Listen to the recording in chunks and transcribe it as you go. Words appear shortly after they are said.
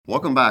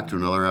Welcome back to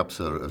another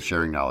episode of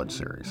Sharing Knowledge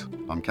Series.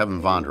 I'm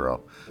Kevin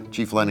Vondero,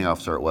 Chief Lending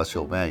Officer at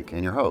Westfield Bank,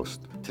 and your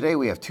host. Today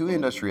we have two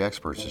industry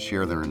experts to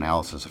share their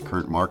analysis of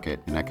current market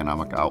and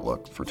economic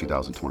outlook for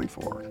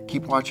 2024.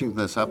 Keep watching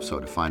this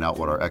episode to find out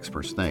what our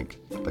experts think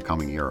the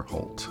coming year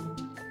holds.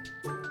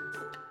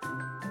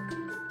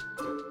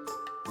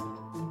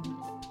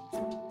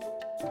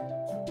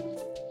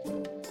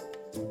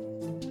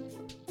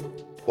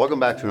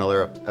 Welcome back to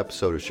another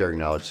episode of Sharing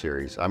Knowledge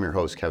Series. I'm your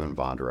host, Kevin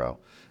Vondero.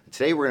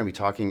 Today we're going to be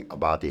talking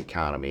about the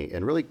economy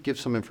and really give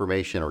some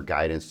information or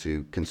guidance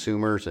to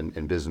consumers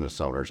and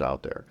business owners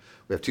out there.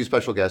 We have two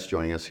special guests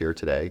joining us here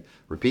today,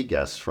 repeat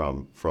guests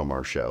from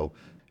our show.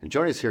 And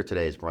joining us here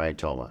today is Brian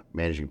Thoma,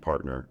 Managing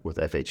Partner with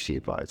FHT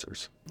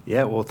Advisors.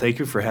 Yeah, well, thank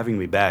you for having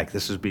me back.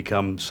 This has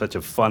become such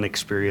a fun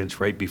experience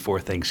right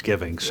before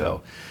Thanksgiving,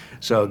 so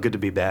good to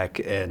be back.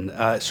 And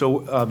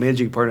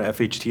Managing Partner at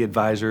FHT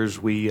Advisors,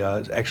 we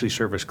actually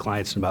service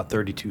clients in about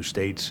 32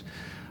 states.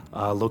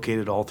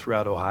 Located all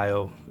throughout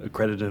Ohio,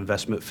 accredited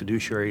investment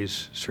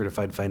fiduciaries,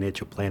 certified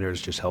financial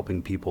planners, just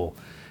helping people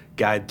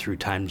guide through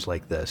times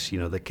like this,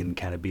 that can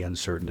kind of be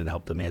uncertain and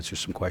help them answer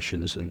some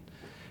questions and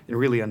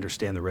really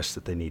understand the risks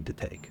that they need to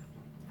take.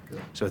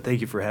 Good. So thank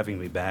you for having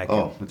me back.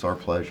 Oh, it's our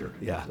pleasure.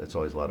 Yeah. It's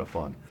always a lot of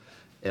fun.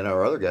 And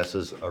our other guest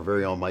is our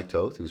very own Mike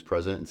Toth, who's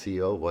President and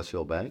CEO of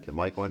Westfield Bank. And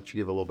Mike, why don't you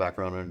give a little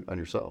background on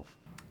yourself?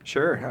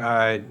 Sure.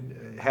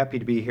 Happy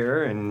to be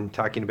here and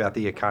talking about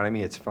the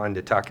economy. It's fun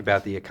to talk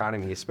about the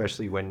economy,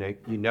 especially when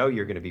you know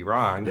you're going to be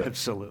wrong.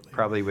 Absolutely.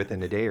 Probably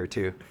within a day or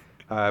two.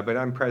 But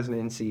I'm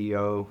President and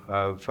CEO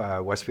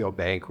of Westfield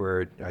Bank.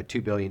 We're a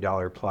 $2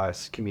 billion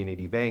plus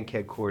community bank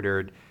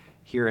headquartered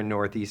here in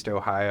Northeast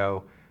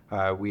Ohio.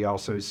 We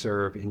also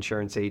serve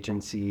insurance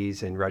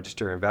agencies and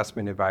register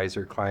investment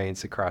advisor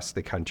clients across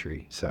the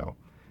country. So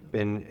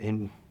been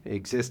in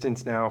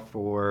existence now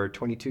for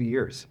 22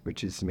 years,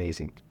 which is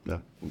amazing. Yeah,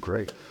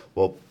 great.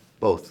 Well,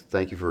 both,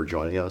 thank you for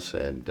joining us,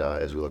 and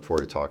as we look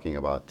forward to talking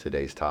about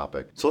today's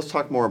topic. So let's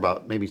talk more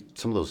about maybe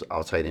some of those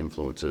outside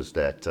influences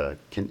that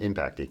can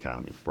impact the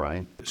economy.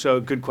 Brian?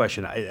 So good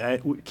question.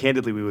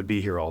 Candidly, we would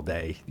be here all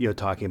day,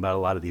 talking about a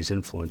lot of these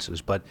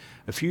influences, but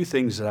a few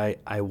things that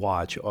I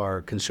watch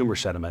are consumer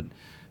sentiment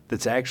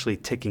that's actually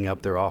ticking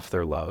up. They're off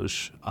their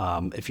lows.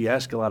 If you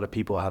ask a lot of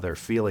people how they're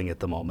feeling at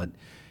the moment,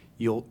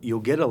 you'll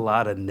get a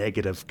lot of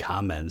negative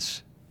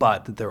comments,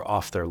 but they're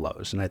off their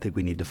lows, and I think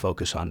we need to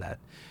focus on that.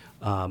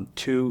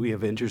 Two, we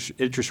have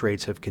interest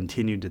rates have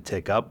continued to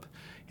tick up.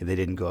 They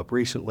didn't go up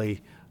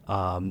recently.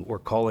 We're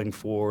calling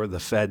for the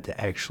Fed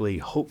to actually,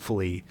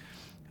 hopefully,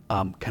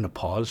 kind of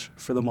pause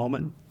for the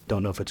moment.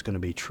 Don't know if it's going to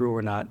be true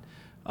or not.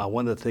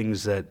 One of the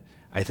things that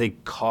I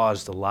think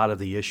caused a lot of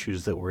the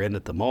issues that we're in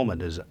at the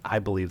moment is I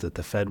believe that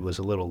the Fed was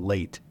a little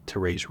late to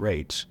raise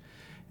rates.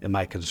 And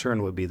my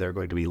concern would be they're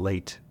going to be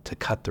late to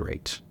cut the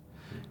rates.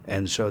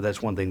 And so that's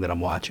one thing that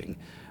I'm watching.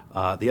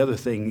 The other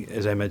thing,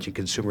 as I mentioned,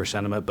 consumer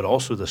sentiment, but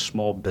also the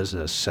small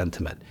business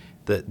sentiment.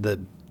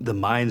 The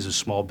minds of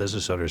small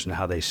business owners and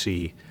how they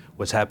see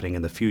what's happening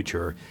in the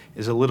future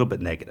is a little bit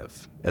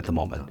negative at the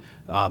moment.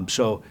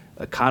 So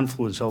a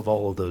confluence of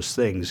all of those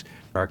things,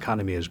 our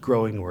economy is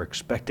growing, we're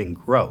expecting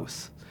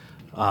growth,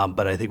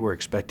 but I think we're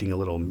expecting a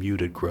little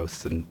muted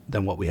growth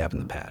than what we have in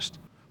the past.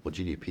 Well,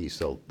 GDP is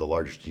still the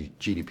largest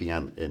GDP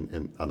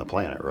on the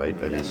planet, right?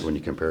 I mean, when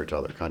you compare it to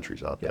other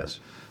countries out there. Yes.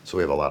 So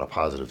we have a lot of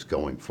positives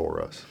going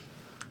for us.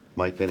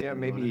 Mike? Yeah,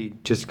 maybe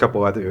just a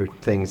couple other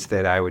things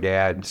that I would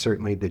add.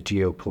 Certainly the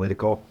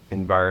geopolitical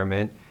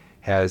environment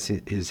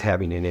is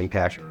having an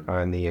impact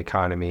on the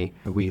economy.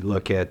 We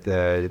look at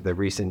the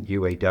recent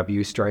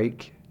UAW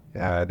strike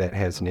that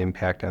has an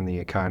impact on the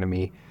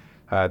economy.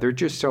 There are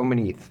just so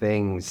many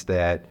things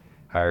that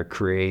are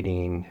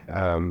creating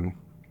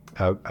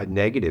a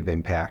negative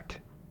impact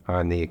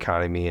on the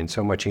economy and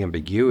so much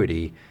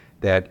ambiguity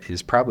that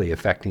is probably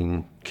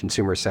affecting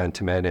consumer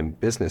sentiment and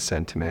business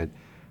sentiment.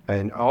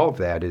 And all of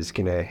that is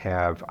going to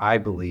have, I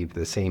believe,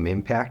 the same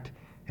impact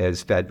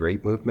as Fed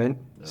rate movement.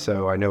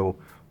 So I know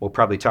we'll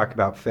probably talk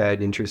about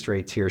Fed interest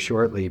rates here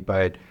shortly,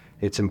 but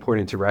it's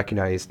important to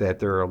recognize that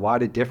there are a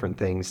lot of different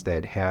things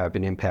that have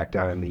an impact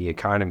on the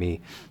economy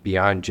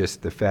beyond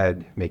just the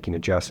Fed making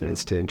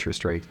adjustments to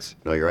interest rates.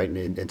 No, you're right.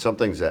 And some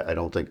things that I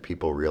don't think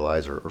people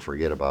realize or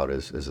forget about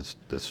is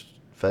this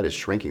Fed is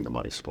shrinking the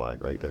money supply,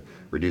 right? They're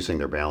reducing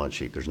their balance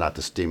sheet. There's not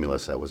the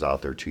stimulus that was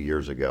out there 2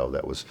 years ago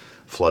that was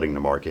flooding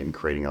the market and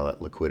creating all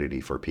that liquidity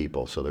for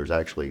people. So there's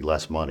actually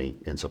less money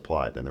in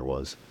supply than there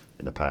was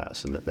in the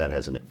past, and that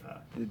has an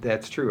impact.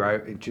 That's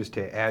true. Just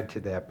to add to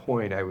that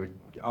point, I would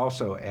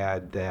also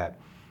add that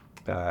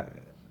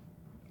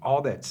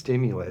all that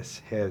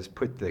stimulus has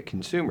put the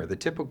consumer, the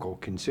typical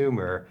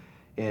consumer,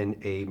 in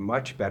a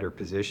much better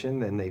position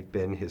than they've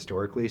been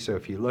historically. So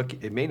if you look,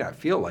 it may not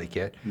feel like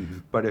it,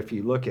 but if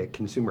you look at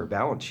consumer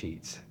balance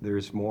sheets,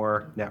 there's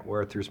more net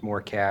worth, there's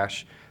more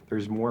cash,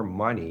 there's more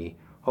money,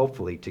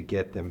 hopefully, to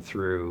get them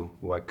through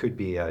what could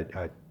be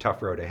a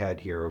tough road ahead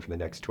here over the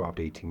next 12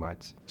 to 18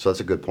 months. So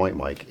that's a good point,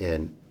 Mike.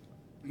 And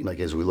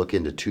as we look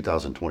into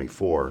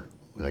 2024,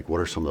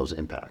 what are some of those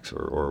impacts,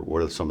 or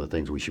what are some of the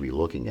things we should be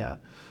looking at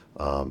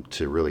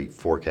to really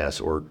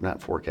forecast, or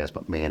not forecast,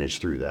 but manage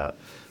through that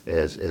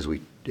as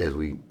we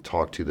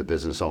talk to the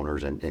business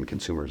owners and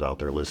consumers out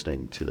there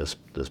listening to this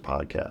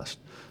podcast.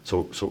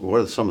 So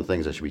what are some of the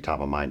things that should be top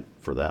of mind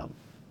for them?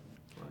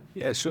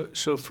 Yeah,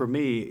 so for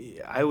me,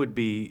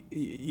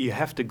 you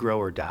have to grow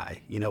or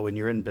die. When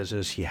you're in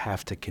business, you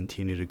have to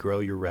continue to grow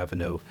your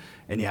revenue,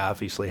 and you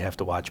obviously have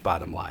to watch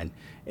bottom line.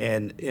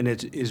 And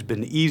it's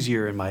been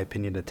easier, in my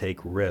opinion, to take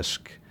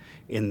risk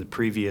in the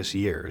previous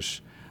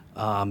years.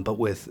 But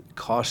with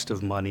cost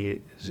of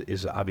money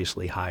is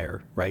obviously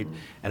higher, right? Mm-hmm.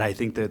 And I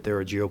think that there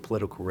are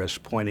geopolitical risks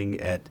pointing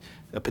at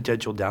a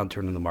potential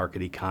downturn in the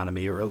market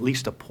economy, or at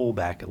least a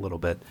pullback a little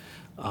bit.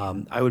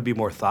 I would be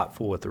more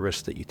thoughtful with the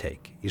risks that you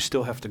take. You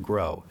still have to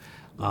grow,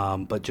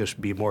 but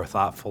just be more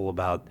thoughtful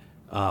about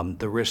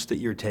the risks that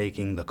you're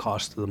taking, the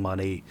cost of the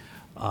money,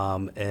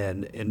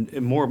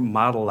 and more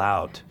model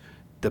out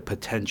the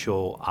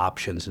potential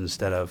options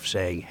instead of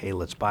saying, hey,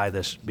 let's buy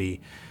this.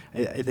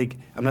 I think,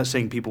 I'm not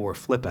saying people were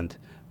flippant,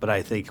 but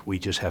I think we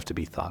just have to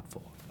be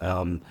thoughtful.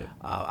 I'm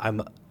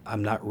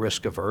not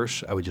risk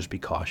averse. I would just be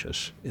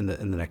cautious in the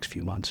next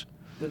few months.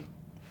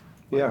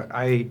 Yeah,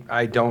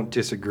 I don't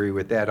disagree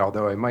with that,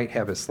 although I might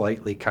have a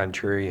slightly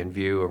contrarian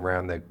view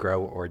around the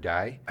grow or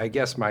die. I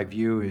guess my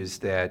view is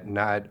that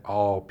not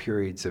all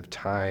periods of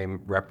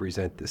time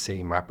represent the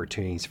same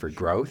opportunities for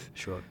growth.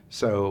 Sure.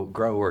 So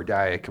grow or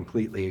die, I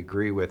completely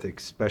agree with,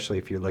 especially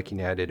if you're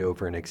looking at it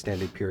over an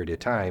extended period of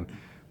time.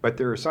 But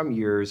there are some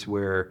years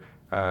where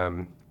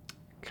kind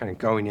of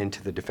going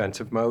into the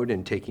defensive mode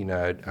and taking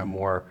a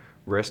more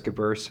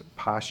risk-averse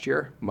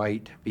posture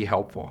might be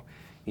helpful.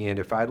 And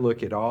if I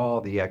look at all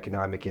the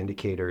economic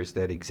indicators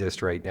that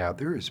exist right now,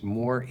 there is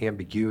more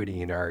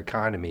ambiguity in our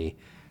economy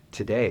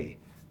today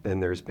than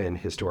there's been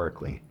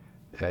historically.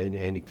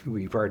 And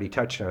we've already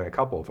touched on a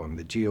couple of them.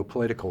 The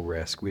geopolitical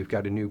risk. We've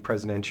got a new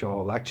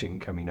presidential election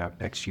coming up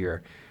next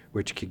year,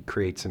 which could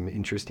create some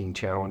interesting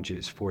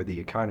challenges for the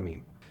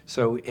economy.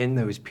 So in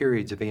those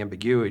periods of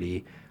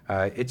ambiguity,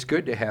 it's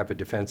good to have a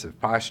defensive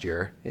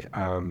posture.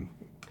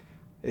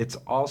 It's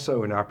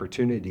also an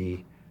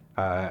opportunity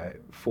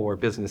for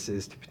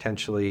businesses to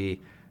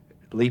potentially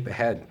leap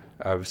ahead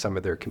of some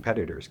of their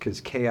competitors,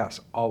 because chaos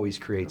always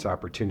creates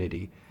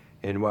opportunity.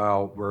 And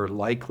while we're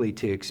likely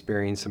to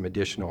experience some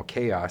additional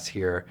chaos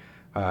here,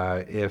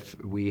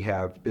 if we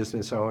have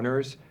business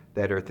owners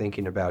that are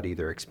thinking about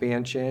either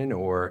expansion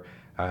or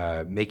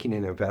making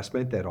an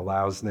investment that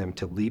allows them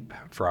to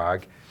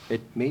leapfrog,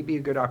 it may be a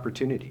good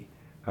opportunity.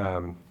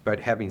 But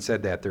having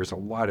said that, there's a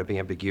lot of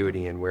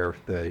ambiguity in where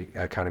the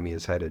economy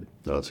is headed.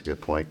 No, that's a good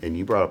point. And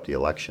you brought up the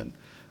election.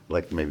 I'd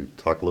like to maybe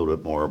talk a little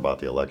bit more about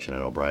the election. I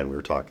know, Brian, we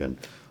were talking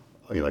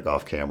like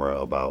off camera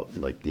about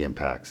like the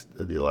impacts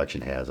that the election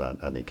has on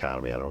the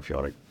economy. I don't know if you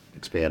want to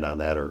expand on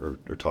that or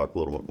talk a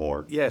little bit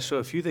more. Yeah, so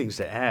a few things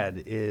to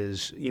add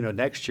is,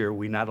 next year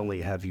we not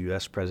only have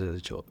U.S.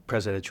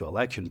 presidential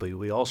election, but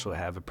we also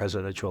have a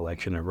presidential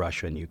election in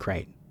Russia and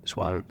Ukraine as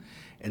well. Mm-hmm.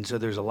 And so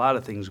there's a lot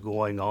of things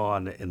going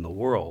on in the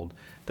world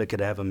that could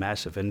have a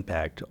massive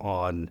impact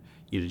on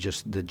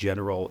just the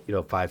general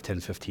 5, 10,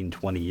 15,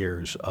 20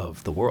 years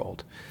of the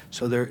world.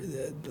 So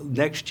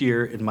next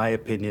year, in my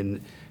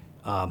opinion,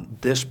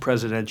 this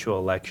presidential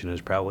election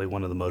is probably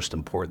one of the most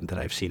important that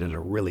I've seen in a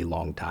really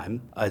long time.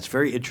 It's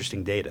very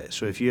interesting data.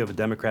 So if you have a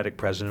Democratic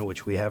president,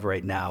 which we have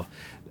right now,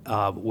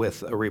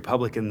 with a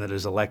Republican that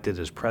is elected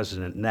as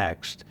president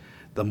next,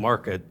 the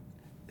market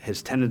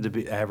has tended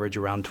to average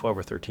around 12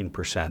 or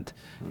 13%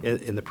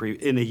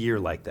 in a year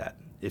like that.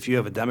 If you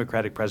have a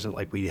Democratic president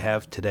like we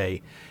have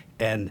today,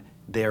 and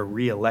they're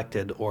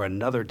reelected or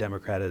another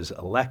Democrat is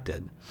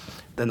elected,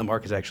 then the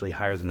market is actually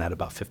higher than that,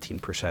 about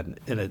 15%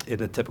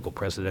 in a typical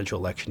presidential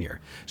election year.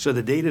 So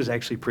the data is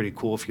actually pretty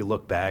cool if you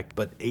look back,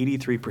 but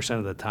 83%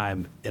 of the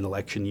time in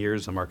election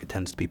years, the market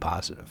tends to be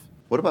positive.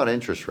 What about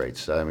interest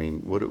rates? I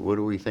mean, what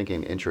are we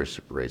thinking interest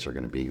rates are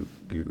going to be?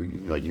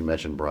 Like you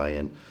mentioned,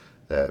 Brian,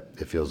 that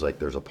it feels like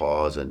there's a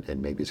pause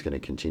and maybe it's going to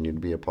continue to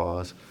be a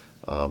pause.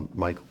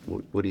 Mike,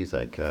 what do you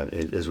think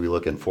as we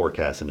look and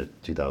forecast into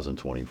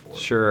 2024?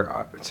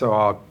 Sure. So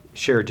I'll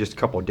share just a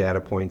couple of data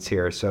points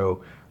here.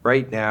 So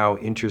right now,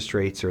 interest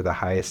rates are the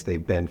highest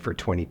they've been for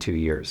 22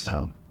 years.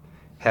 Oh.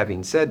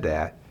 Having said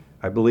that,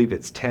 I believe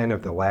it's 10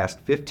 of the last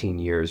 15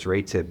 years,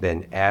 rates have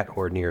been at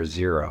or near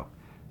zero.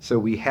 So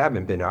we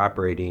haven't been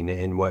operating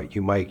in what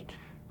you might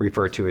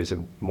refer to as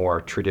a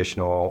more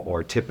traditional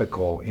or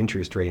typical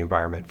interest rate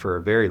environment for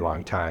a very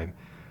long time.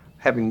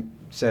 Having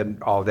said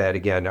all that,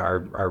 again,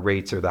 our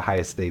rates are the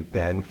highest they've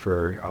been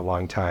for a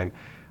long time.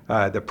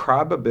 The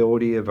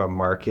probability of a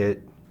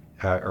market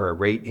or a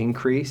rate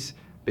increase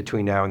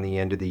between now and the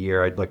end of the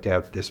year, I looked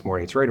at this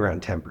morning, it's right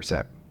around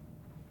 10%.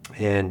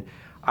 And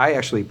I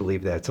actually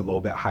believe that it's a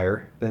little bit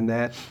higher than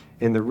that.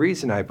 And the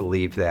reason I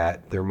believe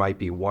that there might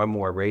be one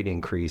more rate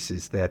increase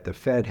is that the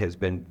Fed has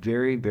been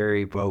very,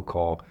 very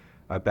vocal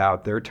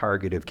about their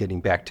target of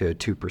getting back to a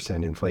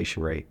 2%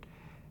 inflation rate.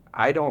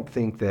 I don't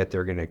think that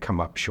they're going to come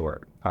up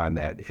short on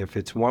that. If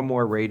it's one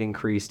more rate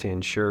increase to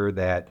ensure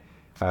that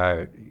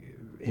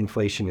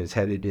inflation is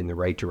headed in the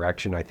right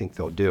direction, I think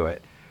they'll do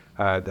it.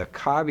 The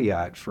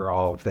caveat for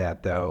all of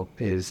that, though,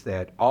 is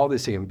that all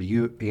this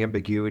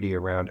ambiguity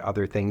around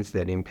other things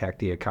that impact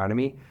the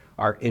economy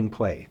are in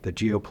play. The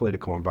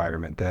geopolitical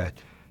environment, the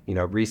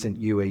recent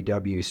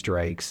UAW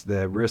strikes,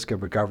 the risk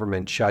of a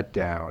government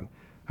shutdown.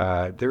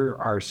 There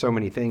are so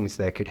many things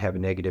that could have a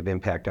negative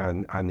impact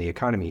on the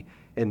economy,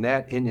 and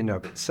that in and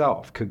of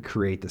itself could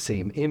create the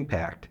same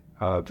impact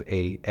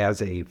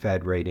as a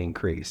Fed rate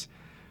increase.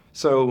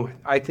 So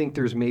I think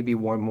there's maybe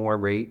one more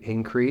rate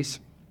increase.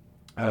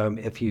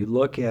 If you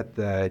look at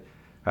the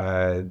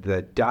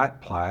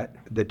dot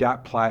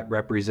plot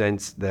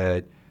represents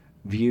the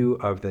view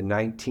of the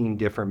 19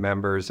 different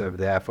members of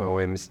the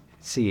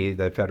FOMC,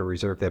 the Federal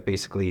Reserve, that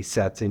basically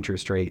sets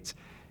interest rates.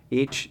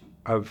 Each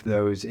of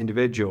those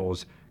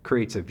individuals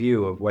creates a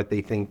view of what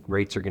they think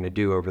rates are going to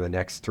do over the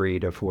next 3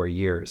 to 4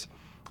 years.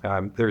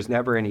 There's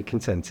never any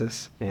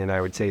consensus, and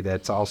I would say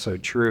that's also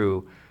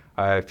true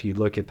if you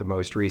look at the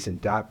most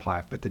recent dot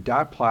plot. But the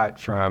dot plot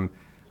from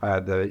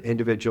the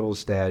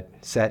individuals that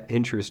set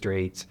interest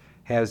rates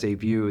has a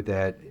view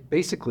that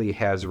basically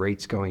has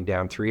rates going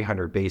down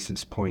 300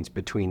 basis points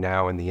between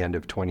now and the end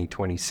of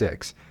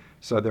 2026.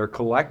 So their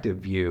collective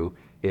view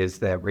is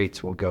that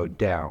rates will go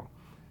down.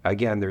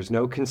 Again, there's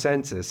no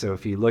consensus. So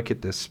if you look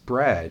at the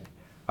spread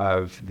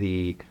of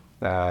the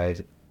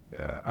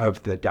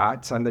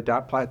dots on the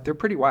dot plot, they're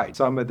pretty wide.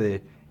 Some of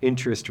the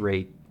interest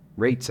rate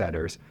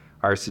setters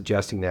are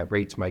suggesting that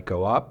rates might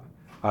go up.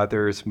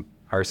 Others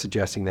are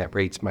suggesting that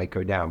rates might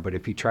go down. But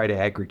if you try to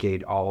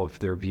aggregate all of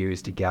their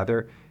views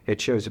together, it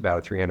shows about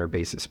a 300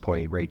 basis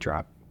point rate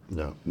drop.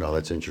 No,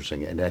 that's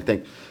interesting. And I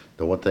think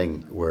the one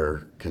thing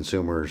where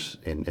consumers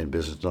and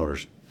business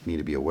owners need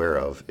to be aware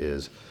of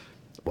is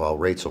while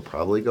rates will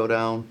probably go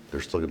down,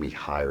 they're still going to be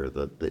higher.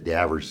 The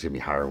average is going to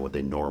be higher than what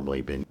they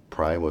normally been.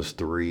 Prime was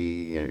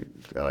 3,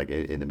 like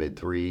in the mid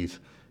 3s.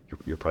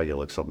 You're probably going to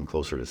look something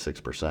closer to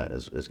 6%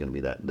 is going to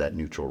be that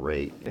neutral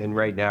rate. And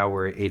right now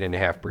we're at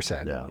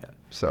 8.5%. Yeah.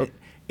 So,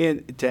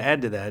 and to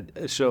add to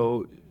that,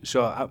 so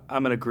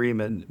I'm in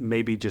agreement,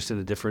 maybe just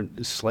in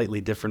a slightly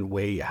different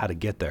way how to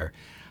get there.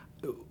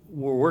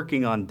 We're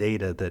working on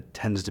data that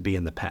tends to be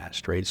in the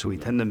past, right? So we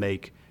tend to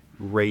make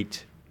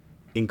rate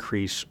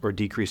increase or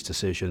decrease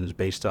decisions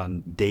based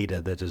on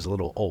data that is a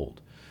little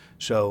old.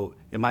 So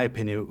in my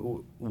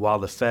opinion, while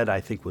the Fed, I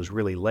think, was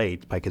really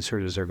late, my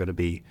concern is they're going to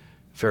be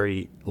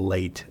very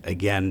late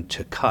again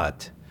to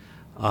cut.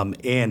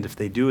 And if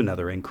they do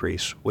another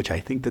increase, which I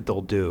think that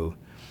they'll do,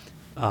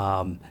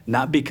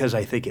 not because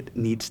I think it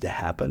needs to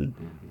happen,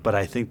 but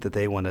I think that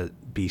they want to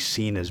be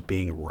seen as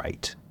being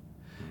right,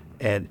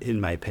 and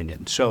in my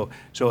opinion. So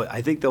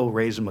I think they'll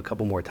raise them a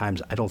couple more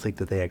times. I don't think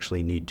that they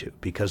actually need to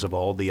because of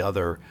all the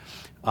other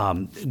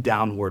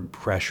downward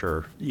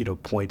pressure,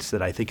 points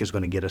that I think is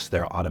going to get us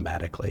there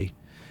automatically.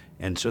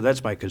 And so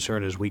that's my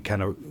concern is we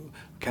kind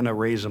of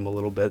raise them a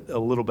little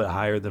bit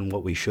higher than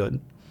what we should.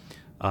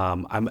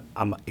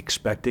 I'm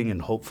expecting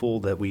and hopeful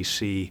that we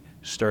see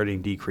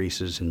starting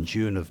decreases in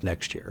June of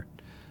next year.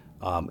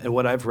 And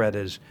what I've read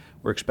is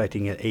we're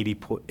expecting an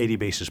 80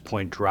 basis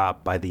point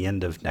drop by the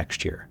end of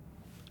next year.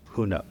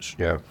 Who knows?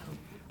 yeah.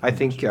 I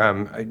think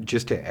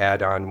just to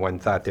add on one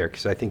thought there,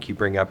 because I think you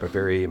bring up a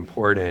very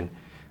important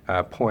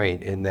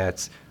point, and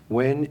that's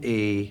when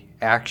a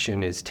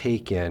action is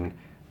taken,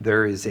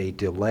 there is a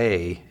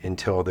delay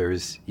until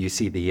you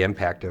see the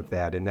impact of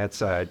that, and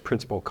that's a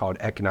principle called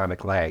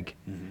economic lag.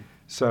 Mm-hmm.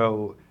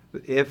 So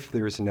if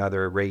there's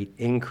another rate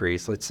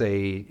increase, let's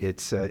say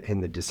it's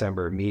in the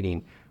December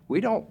meeting,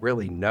 we don't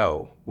really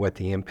know what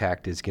the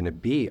impact is going to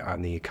be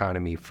on the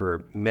economy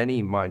for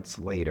many months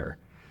later.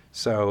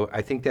 So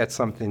I think that's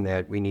something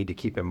that we need to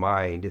keep in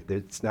mind.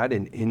 It's not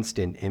an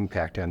instant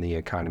impact on the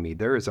economy.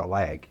 There is a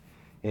lag,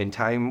 and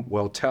time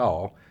will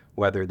tell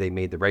whether they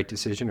made the right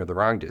decision or the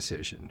wrong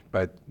decision.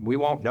 But we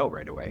won't know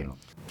right away.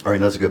 All right,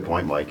 that's a good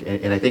point, Mike.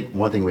 And I think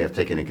one thing we have to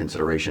take into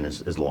consideration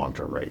is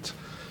long-term rates,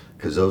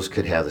 because those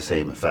could have the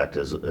same effect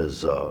as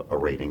a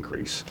rate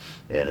increase.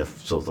 And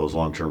if those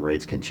long-term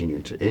rates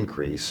continue to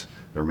increase,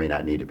 there may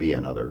not need to be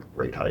another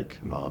rate hike.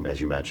 As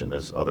you mentioned,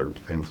 there's other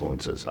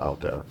influences out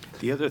there.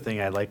 The other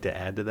thing I'd like to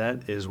add to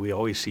that is we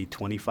always see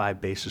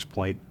 25 basis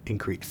point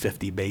increase,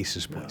 50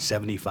 basis point,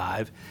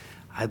 75.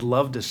 I'd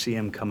love to see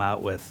them come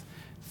out with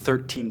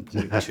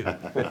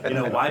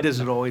 13.2. Why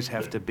does it always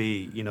have to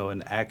be,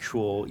 an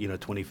actual,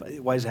 25?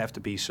 Why does it have to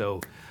be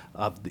so,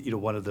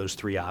 one of those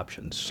three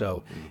options?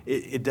 So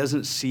it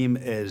doesn't seem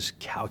as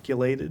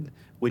calculated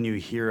when you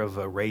hear of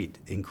a rate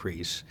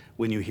increase,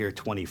 when you hear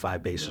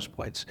 25 basis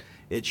points.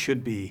 It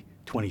should be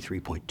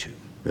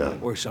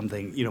 23.2 or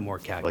something, more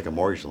calculated. Like a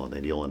mortgage loan,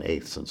 they deal in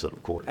eighths instead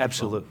of quarters.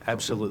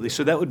 Absolutely.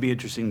 So that would be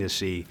interesting to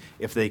see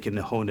if they can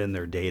hone in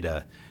their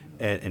data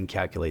and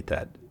calculate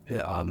that.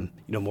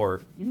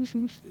 More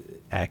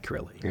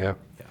accurately. Yeah.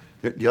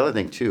 The other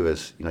thing too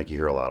is, you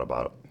hear a lot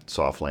about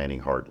soft landing,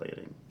 hard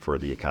landing for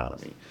the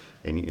economy,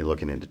 and you're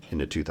looking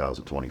into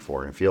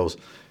 2024, and it feels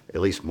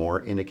at least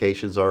more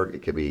indications are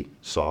it could be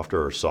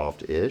softer or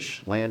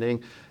soft-ish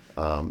landing.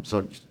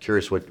 So just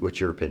curious what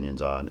your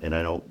opinion's on, and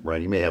I know,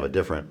 Ryan, you may have a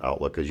different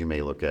outlook because you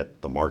may look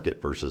at the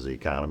market versus the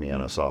economy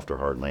on a soft or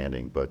hard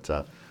landing. But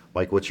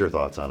Mike, what's your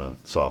thoughts on a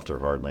soft or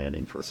hard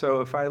landing for?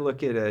 So if I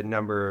look at a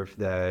number of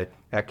the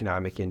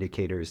economic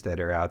indicators that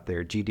are out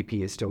there,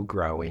 GDP is still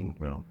growing.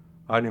 Well,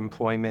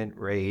 Unemployment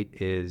rate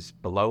is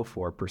below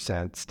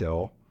 4%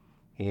 still,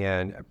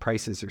 and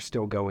prices are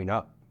still going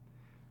up.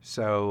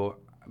 So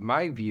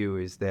my view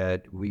is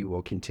that we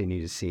will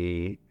continue to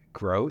see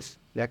growth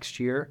next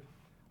year,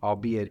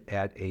 albeit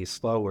at a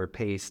slower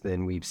pace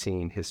than we've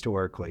seen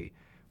historically,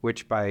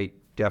 which by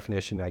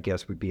definition, I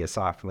guess, would be a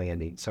soft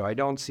landing. So I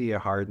don't see a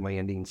hard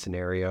landing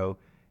scenario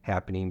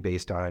happening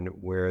based on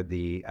where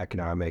the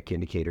economic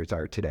indicators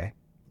are today.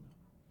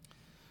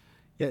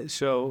 Yeah,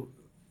 so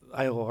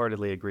I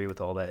wholeheartedly agree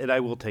with all that, and I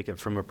will take it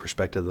from a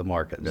perspective of the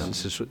market,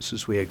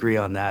 since we agree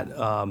on that.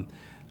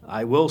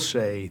 I will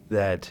say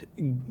that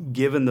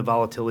given the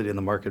volatility in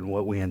the market and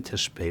what we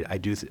anticipate, I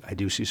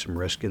do see some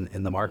risk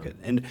in the market,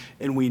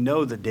 and we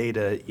know the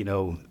data.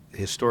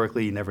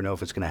 Historically, you never know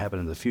if it's going to happen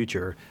in the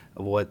future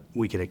of what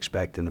we can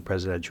expect in the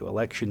presidential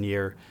election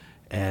year,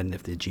 and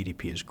if the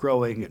GDP is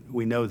growing.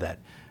 We know that,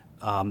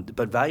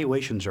 but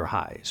valuations are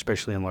high,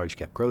 especially in large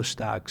cap growth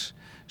stocks.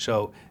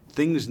 So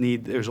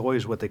there's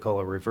always what they call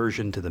a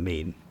reversion to the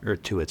mean or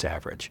to its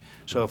average.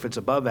 So if it's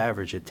above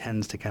average, it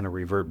tends to kind of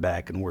revert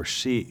back, and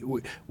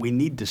we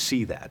need to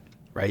see that,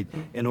 right,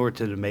 in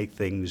order to make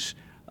things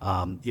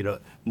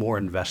more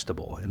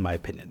investable, in my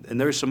opinion. And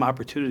there's some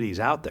opportunities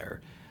out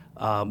there,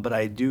 but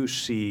I do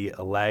see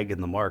a lag in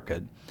the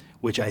market,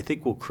 which I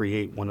think will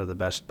create one of the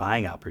best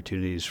buying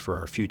opportunities for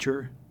our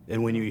future.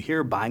 And when you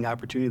hear buying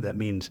opportunity, that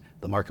means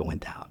the market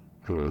went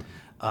down.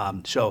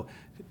 So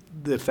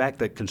the fact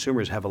that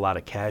consumers have a lot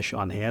of cash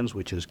on hands,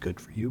 which is good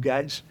for you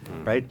guys,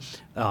 right?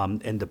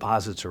 And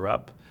deposits are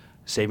up,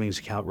 savings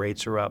account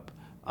rates are up.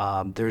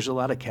 There's a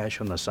lot of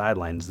cash on the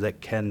sidelines that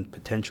can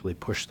potentially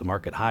push the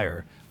market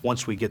higher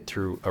once we get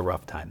through a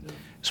rough time.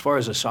 As far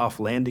as a soft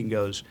landing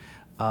goes,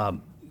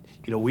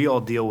 we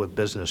all deal with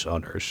business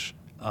owners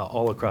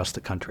all across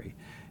the country.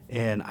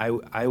 And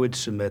I would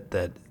submit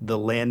that the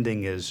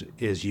landing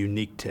is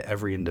unique to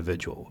every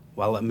individual.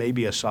 While it may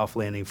be a soft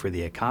landing for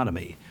the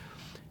economy,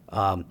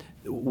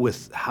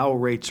 with how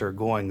rates are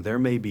going, there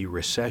may be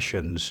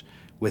recessions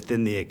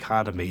within the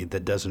economy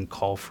that doesn't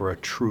call for a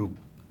true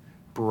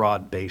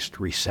broad-based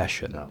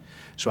recession. No.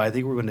 So I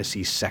think we're going to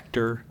see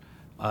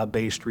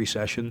sector-based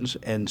recessions.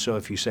 And so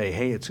if you say,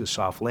 hey, it's a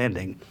soft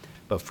landing,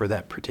 but for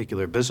that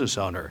particular business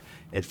owner,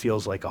 it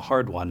feels like a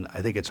hard one,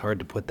 I think it's hard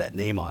to put that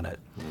name on it.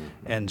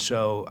 And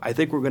so I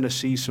think we're going to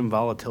see some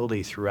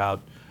volatility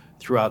throughout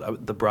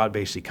the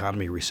broad-based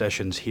economy,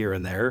 recessions here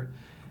and there.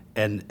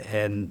 And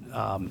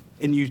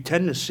you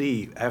tend to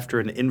see,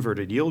 after an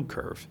inverted yield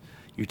curve,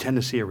 you tend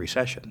to see a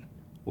recession,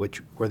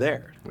 which we're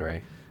there.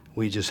 Right.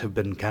 We just have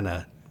been kind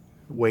of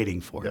waiting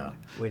for it.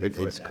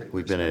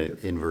 We've been in an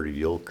inverted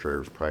yield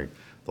curve probably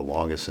the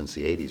longest since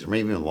the 80s, or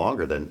maybe even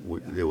longer than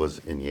it was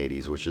in the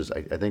 80s, which is,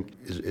 I think,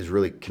 is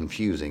really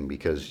confusing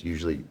because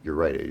usually, you're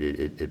right,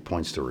 it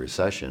points to a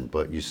recession,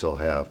 but you still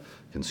have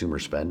consumer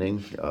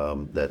spending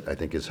that I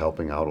think is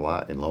helping out a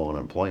lot, and low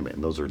unemployment.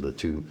 And those are the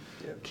two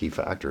key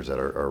factors that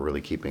are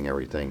really keeping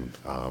everything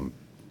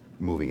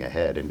moving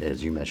ahead. And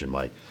as you mentioned,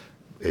 Mike,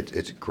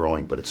 it's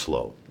growing, but it's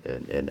slow.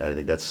 And I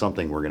think that's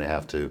something we're going to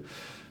have to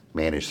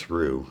manage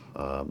through,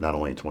 not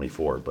only in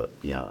 24, but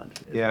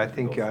beyond. Yeah, I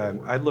think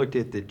I looked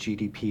at the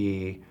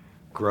GDP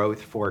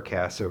growth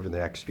forecast over the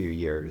next few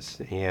years,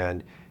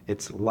 and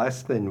it's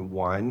less than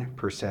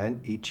 1%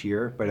 each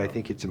year, but I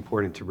think it's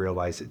important to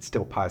realize it's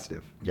still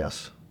positive.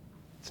 Yes.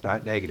 It's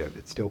not negative,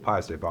 it's still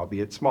positive,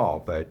 albeit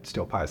small, but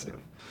still positive.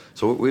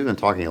 So we've been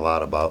talking a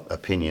lot about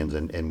opinions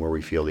and where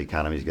we feel the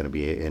economy is going to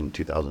be in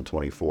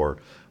 2024.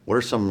 What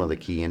are some of the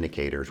key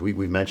indicators? We've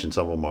mentioned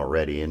some of them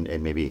already,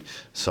 and maybe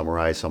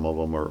summarize some of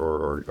them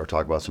or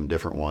talk about some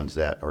different ones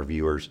that our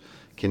viewers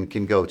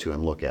can go to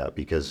and look at,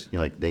 because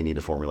they need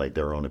to formulate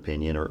their own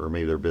opinion, or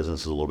maybe their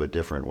business is a little bit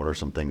different. What are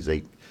some things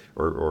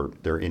or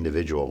their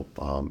individual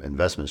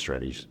investment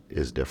strategies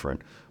is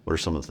different? What are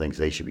some of the things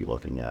they should be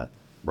looking at?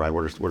 Brian,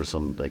 what are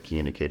some of the key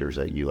indicators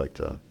that you like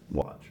to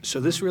watch? So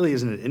this really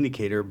isn't an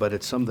indicator, but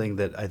it's something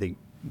that I think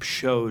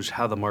shows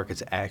how the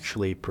market's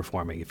actually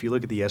performing. If you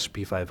look at the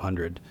S&P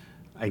 500,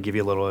 I give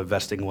you a little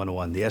investing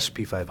 101. The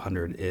S&P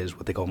 500 is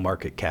what they call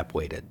market cap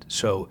weighted.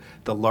 So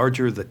the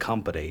larger the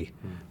company,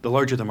 the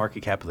larger the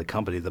market cap of the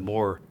company, the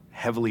more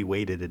heavily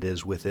weighted it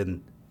is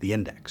within the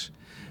index.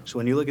 So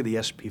when you look at the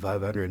S&P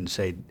 500 and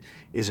say,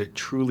 is it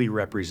truly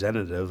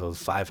representative of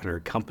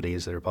 500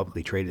 companies that are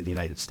publicly traded in the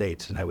United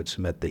States? And I would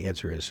submit the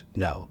answer is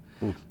no.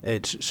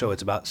 It's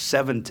about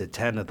 7 to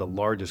 10 of the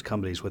largest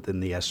companies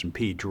within the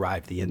S&P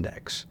drive the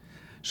index.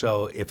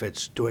 So if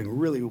it's doing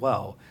really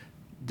well,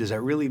 does that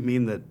really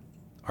mean that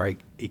our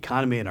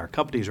economy and our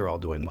companies are all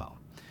doing well?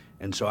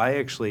 And so I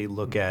actually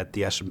look at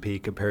the S&P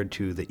compared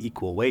to the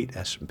equal weight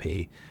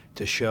S&P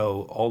to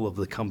show all of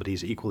the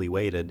companies equally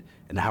weighted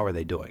and how are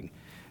they doing.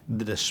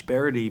 The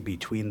disparity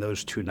between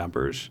those two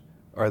numbers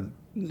are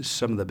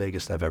some of the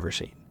biggest I've ever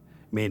seen.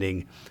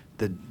 meaning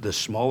the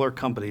smaller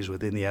companies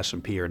within the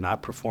S&P are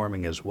not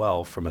performing as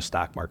well from a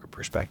stock market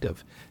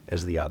perspective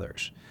as the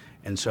others.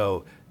 And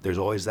so there's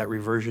always that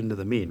reversion to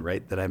the mean,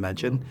 right, that I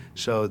mentioned.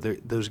 So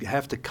those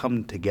have to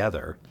come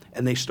together.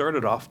 And they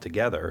started off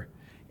together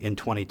in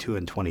 22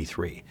 and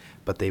 23,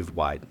 but they've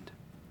widened.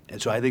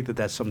 And so I think that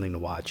that's something to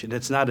watch. And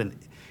it's not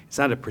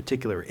a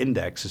particular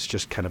index, it's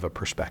just kind of a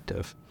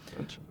perspective.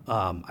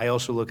 I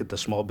also look at the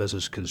small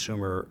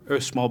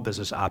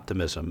business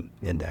optimism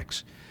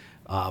index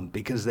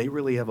because they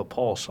really have a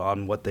pulse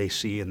on what they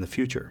see in the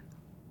future.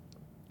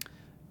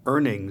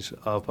 Earnings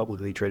of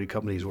publicly traded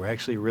companies were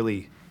actually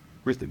really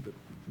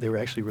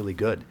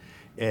good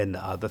in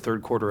the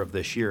third quarter of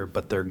this year,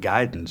 but their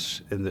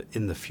guidance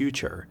in the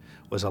future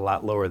was a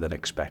lot lower than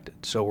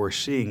expected. So we're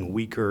seeing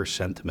weaker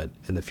sentiment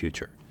in the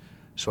future.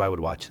 So I would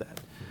watch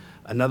that.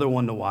 Another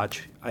one to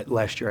watch,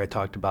 last year I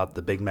talked about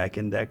the Big Mac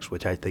Index,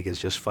 which I think is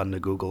just fun to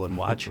Google and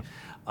watch.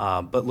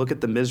 But look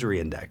at the Misery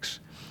Index.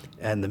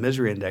 And the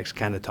Misery Index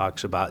kind of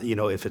talks about,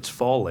 if it's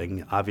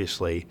falling,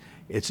 obviously,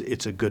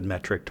 it's a good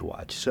metric to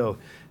watch. So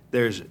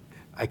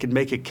I can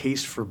make a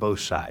case for both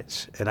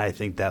sides. And I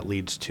think that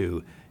leads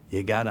to,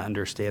 you got to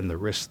understand the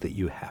risks that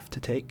you have to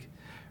take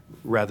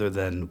rather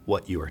than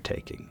what you are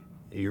taking.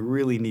 You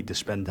really need to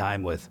spend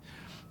time with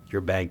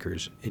your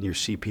bankers and your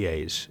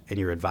CPAs and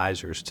your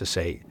advisors to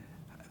say,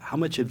 how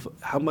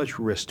much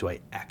risk do I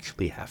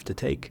actually have to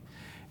take?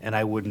 And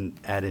I wouldn't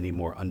add any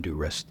more undue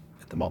risk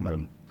at the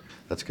moment.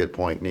 That's a good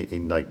point.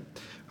 And like,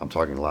 I'm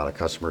talking to a lot of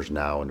customers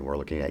now, and we're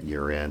looking at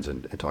year ends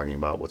and talking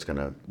about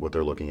what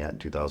they're looking at in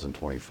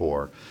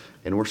 2024.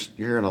 And you're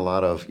hearing a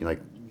lot of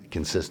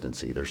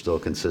consistency. There's still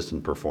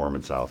consistent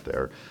performance out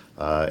there,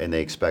 and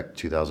they expect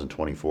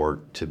 2024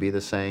 to be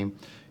the same.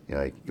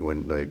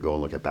 When they go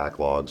and look at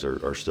backlogs,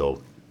 are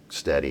still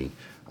steady,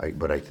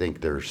 but I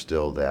think there's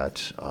still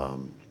that.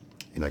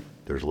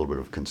 There's a little bit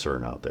of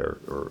concern out there,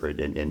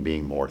 and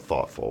being more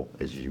thoughtful,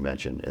 as you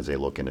mentioned, as they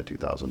look into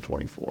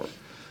 2024,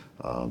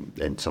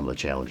 and some of the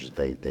challenges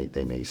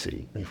they may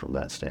see from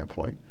that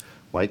standpoint.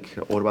 Mike,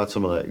 what about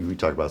we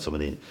talked about some of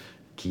the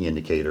key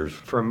indicators?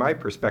 From my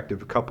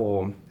perspective, a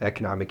couple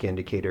economic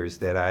indicators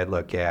that I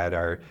look at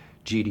are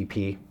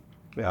GDP.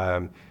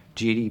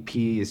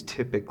 GDP is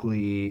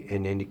typically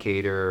an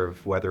indicator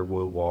of whether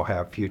we'll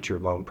have future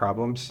loan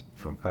problems,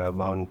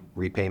 loan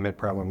repayment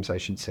problems, I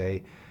should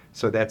say.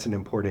 So that's an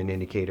important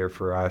indicator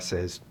for us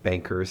as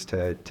bankers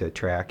to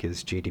track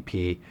is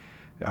GDP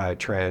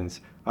trends.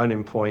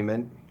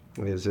 Unemployment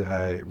is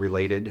a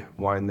related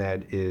one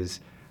that is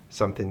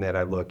something that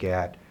I look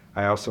at.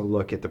 I also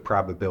look at the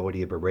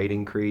probability of a rate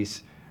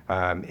increase.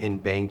 In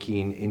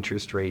banking,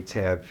 interest rates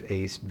have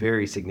a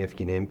very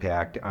significant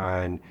impact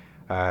on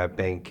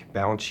bank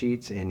balance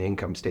sheets and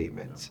income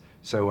statements.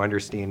 So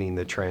understanding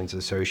the trends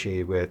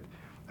associated with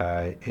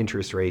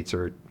interest rates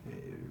or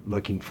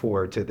looking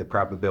forward to the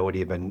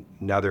probability of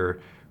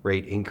another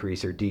rate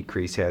increase or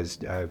decrease has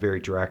very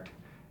direct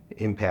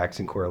impacts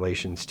and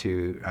correlations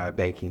to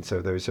banking.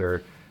 So those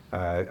are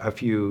a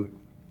few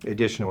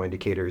additional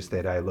indicators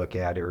that I look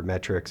at or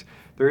metrics.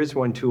 There is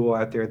one tool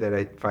out there that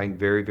I find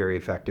very, very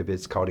effective.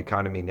 It's called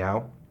Economy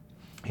Now.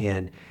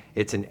 And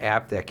it's an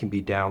app that can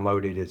be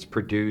downloaded. It's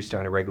produced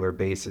on a regular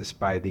basis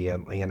by the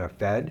Atlanta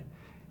Fed.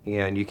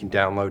 And you can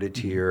download it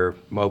to your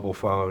mobile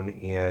phone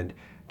and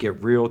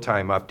get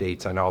real-time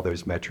updates on all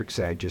those metrics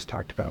that I just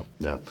talked about.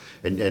 Yeah,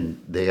 and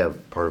they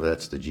have, part of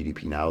that's the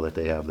GDP Now that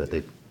they have, that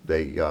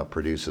they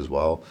produce as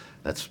well.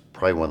 That's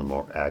probably one of the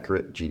more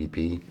accurate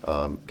GDP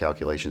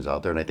calculations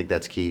out there. And I think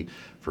that's key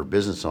for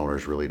business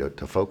owners really to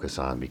focus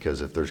on,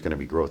 because if there's going to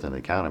be growth in the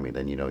economy,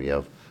 then you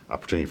have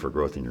opportunity for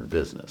growth in your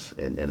business.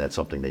 And that's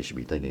something they should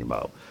be thinking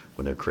about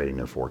when they're creating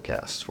their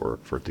forecasts for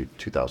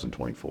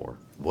 2024.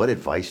 What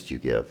advice do you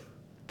give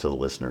to the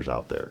listeners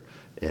out there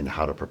and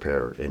how to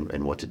prepare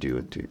and what to do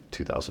in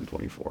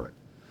 2024?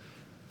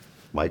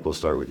 Mike, we'll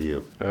start with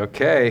you.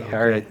 Okay.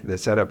 All right. The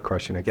setup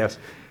question, I guess.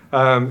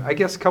 I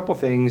guess a couple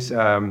things.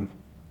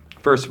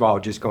 First of all,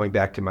 just going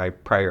back to my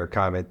prior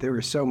comment, there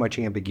is so much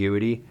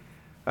ambiguity.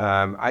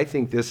 I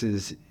think this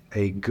is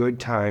a good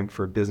time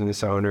for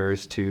business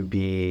owners to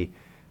be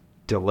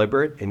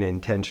deliberate and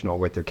intentional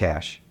with their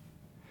cash.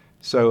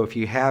 So if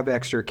you have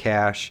extra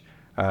cash,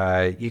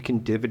 you can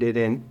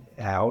dividend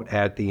it out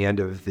at the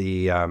end of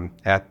the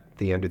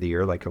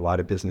year, like a lot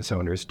of business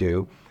owners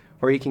do,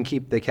 or you can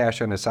keep the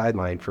cash on the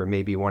sideline for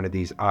maybe one of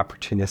these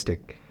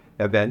opportunistic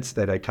events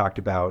that I talked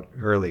about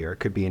earlier. It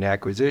could be an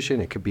acquisition,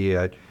 it could be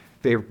a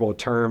favorable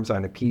terms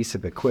on a piece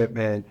of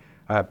equipment,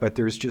 but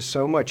there's just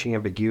so much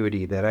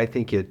ambiguity that I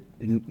think it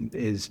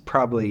is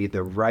probably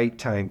the right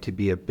time to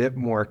be a bit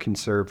more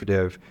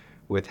conservative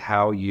with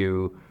how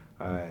you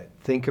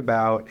think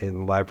about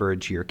and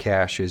leverage your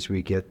cash as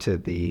we get to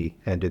the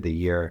end of the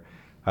year.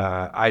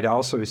 I'd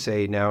also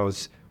say now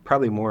is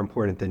probably more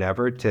important than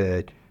ever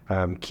to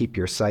keep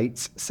your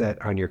sights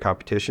set on your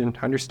competition,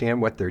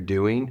 understand what they're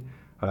doing,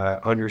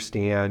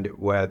 understand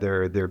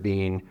whether they're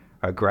being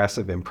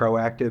aggressive and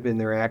proactive in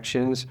their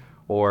actions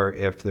or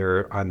if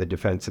they're on the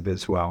defensive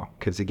as well.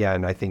 Because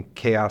again, I think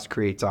chaos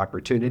creates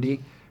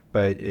opportunity,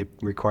 but it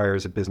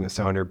requires a business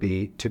owner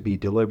to be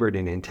deliberate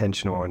and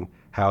intentional on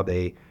how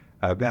they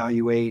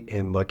evaluate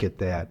and look at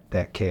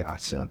that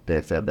chaos. They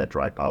have to have that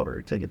dry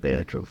powder to take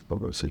advantage of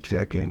those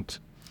situations.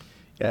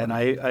 Yeah, and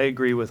I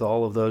agree with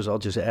all of those. I'll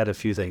just add a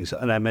few things.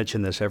 And I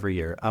mention this every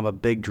year. I'm a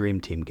big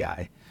dream team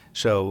guy.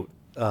 So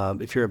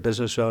if you're a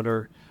business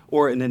owner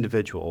or an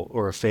individual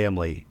or a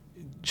family,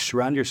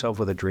 surround yourself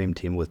with a dream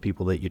team with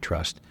people that you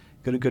trust.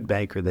 Get a good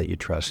banker that you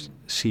trust,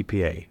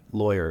 CPA,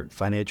 lawyer,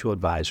 financial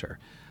advisor.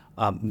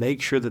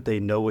 Make sure that they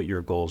know what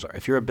your goals are.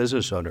 If you're a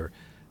business owner,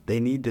 they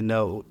need to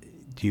know,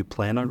 do you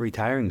plan on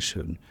retiring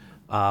soon?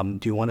 Do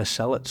you want to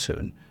sell it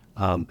soon?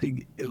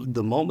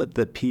 The moment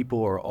that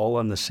people are all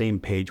on the same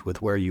page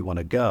with where you want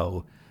to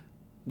go,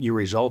 your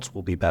results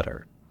will be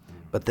better.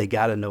 But they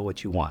got to know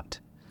what you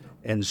want.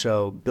 And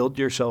so build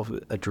yourself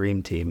a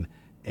dream team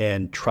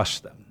and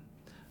trust them.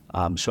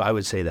 So I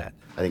would say that.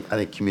 I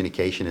think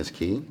communication is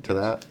key to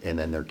that, and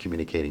then they're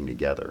communicating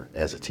together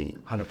as a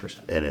team.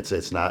 100%. And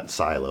it's not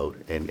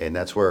siloed, and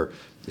that's where,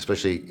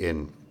 especially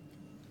in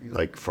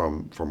like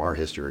from our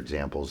history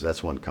examples,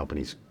 that's when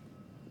companies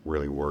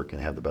really work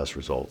and have the best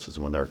results, is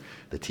when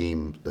the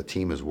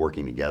team is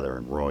working together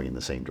and rowing in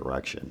the same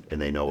direction,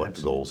 and they know what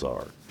the goals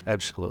are.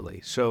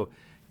 Absolutely. So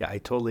yeah, I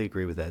totally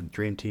agree with that.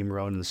 Dream team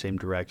rowing in the same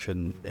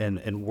direction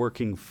and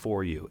working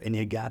for you, and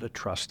you got to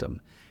trust them.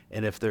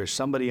 And if there's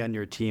somebody on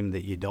your team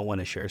that you don't want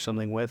to share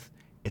something with,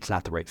 it's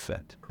not the right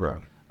fit.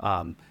 Correct.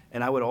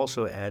 And I would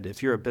also add,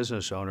 if you're a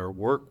business owner,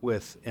 work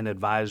with an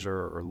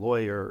advisor or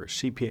lawyer or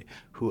CPA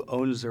who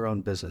owns their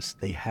own business.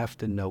 They have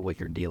to know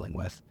what you're dealing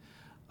with.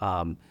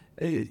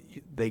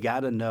 They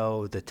got to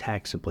know the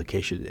tax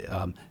implication,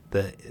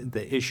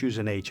 the issues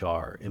in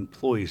HR,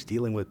 employees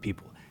dealing with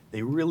people.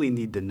 They really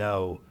need to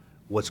know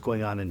what's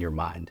going on in your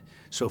mind.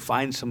 So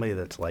find somebody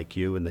that's like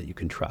you and that you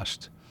can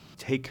trust.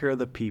 Take care of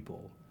the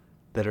people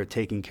that are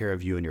taking care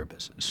of you and your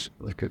business.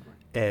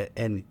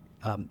 And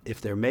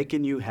if they're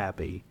making you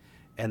happy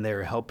and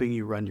they're helping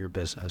you run your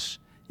business,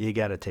 you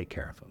got to take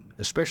care of them.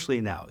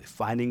 Especially now,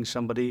 finding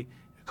somebody,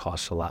 it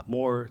costs a lot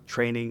more,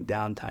 training,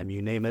 downtime,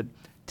 you name it.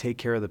 Take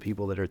care of the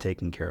people that are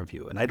taking care of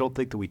you. And I don't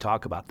think that we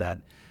talk about that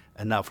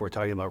enough. We're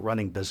talking about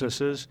running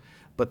businesses,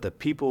 but the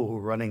people who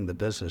are running the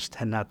business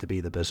tend not to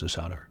be the business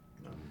owner.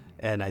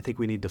 And I think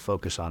we need to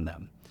focus on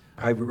them.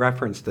 I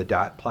referenced the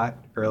dot plot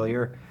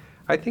earlier.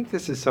 I think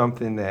this is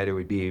something that it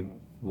would be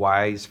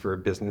wise for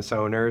business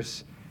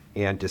owners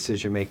and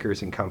decision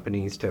makers and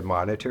companies to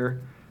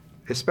monitor,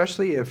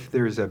 especially if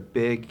there's a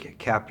big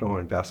capital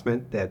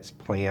investment that's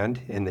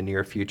planned in the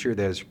near future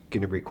that is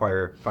going to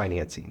require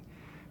financing.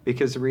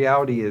 Because the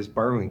reality is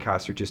borrowing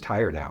costs are just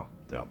higher now.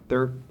 Yeah.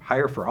 They're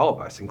higher for all of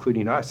us,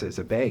 including us as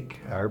a bank.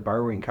 Our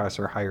borrowing costs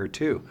are higher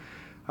too.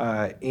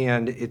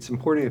 And it's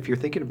important, if you're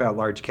thinking about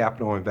large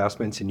capital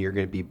investments and you're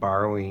going to be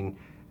borrowing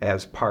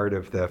as part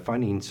of the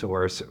funding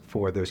source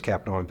for those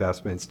capital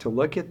investments, to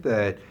look at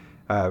the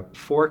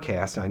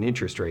forecast on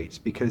interest rates,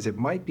 because it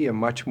might be a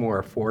much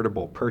more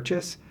affordable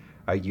purchase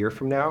a year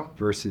from now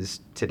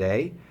versus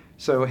today.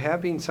 So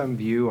having some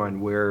view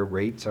on where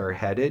rates are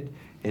headed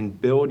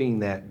and building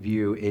that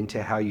view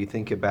into how you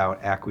think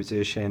about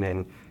acquisition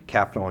and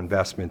capital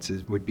investments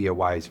would be a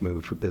wise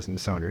move for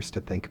business owners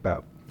to think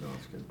about.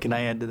 Can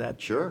I add to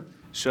that? Sure.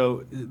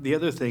 So the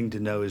other thing to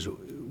know is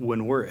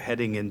when we're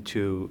heading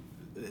into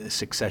a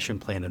succession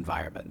plan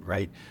environment,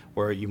 right,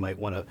 where you might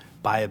want to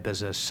buy a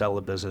business, sell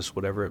a business,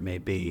 whatever it may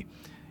be,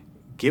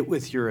 get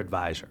with your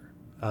advisor,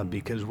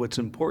 because what's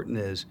important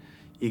is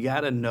you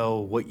got to know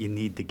what you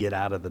need to get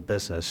out of the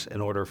business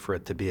in order for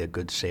it to be a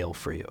good sale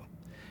for you.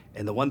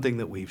 And the one thing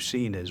that we've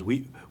seen is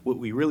what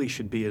we really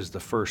should be is the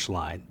first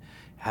line.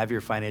 Have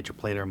your financial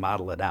planner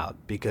model it out,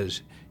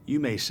 because you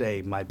may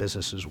say my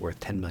business is worth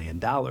 $10 million,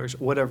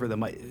 whatever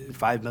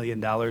 $5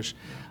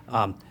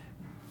 million.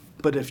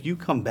 But if you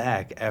come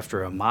back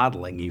after a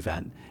modeling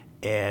event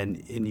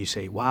and you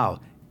say, wow,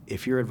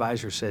 if your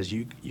advisor says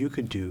you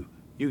could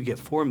get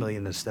 $4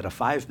 million instead of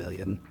 $5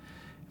 million,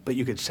 but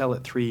you could sell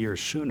it 3 years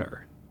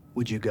sooner,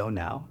 would you go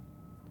now?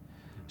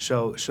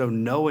 So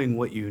knowing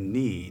what you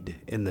need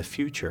in the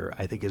future,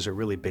 I think, is a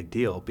really big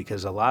deal,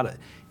 because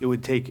it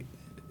would take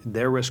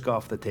their risk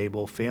off the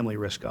table, family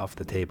risk off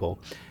the table,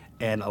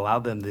 and allow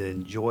them to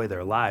enjoy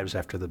their lives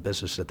after the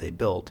business that they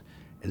built.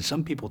 And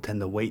some people tend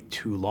to wait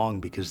too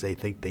long because they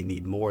think they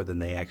need more than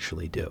they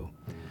actually do.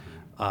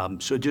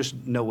 So just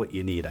know what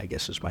you need, I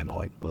guess, is my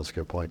point. Well, that's a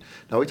good point.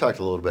 Now, we talked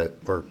a little bit,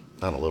 or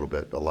not a little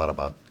bit, a lot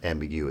about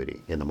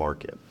ambiguity in the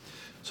market.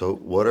 So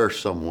what are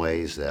some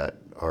ways that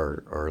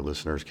our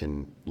listeners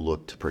can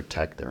look to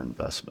protect their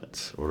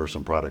investments? What are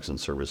some products and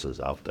services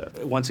out there?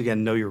 Once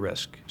again, know your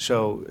risk.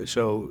 So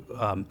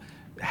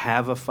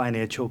have a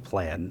financial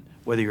plan,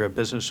 whether you're a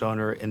business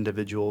owner,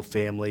 individual,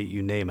 family,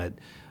 you name it.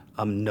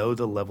 Know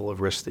the level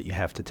of risk that you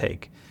have to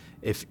take.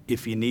 If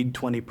you need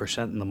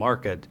 20% in the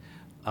market,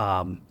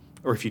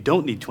 or if you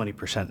don't need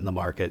 20% in the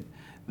market,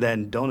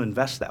 then don't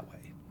invest that way.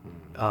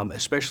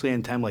 Especially in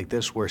a time like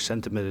this where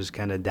sentiment is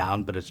kind of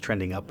down, but it's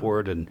trending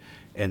upward,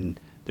 and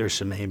There's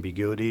some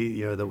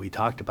ambiguity, that we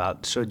talked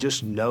about. So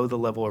just know the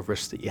level of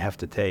risk that you have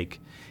to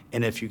take.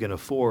 And if you can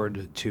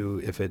afford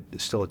to, if it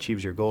still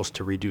achieves your goals,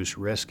 to reduce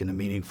risk in a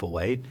meaningful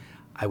way,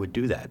 I would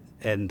do that.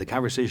 And the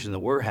conversation that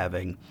we're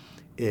having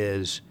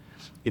is,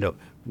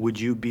 would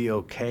you be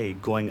okay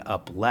going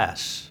up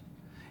less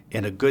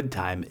in a good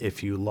time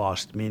if you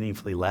lost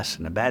meaningfully less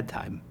in a bad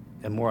time?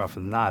 And more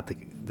often than not,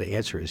 the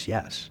answer is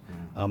yes.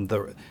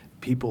 The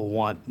people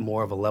want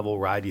more of a level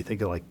ride. You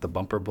think of like the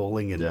bumper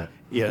bowling and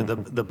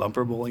the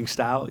bumper bowling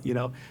style,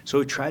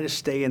 So try to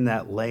stay in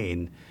that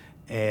lane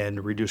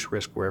and reduce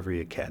risk wherever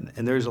you can.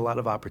 And there's a lot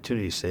of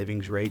opportunities.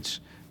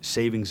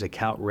 Savings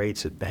account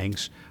rates at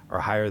banks are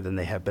higher than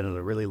they have been in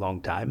a really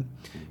long time.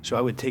 So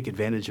I would take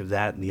advantage of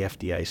that in the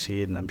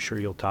FDIC, and I'm sure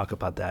you'll talk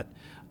about that.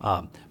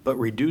 But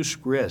reduce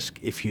risk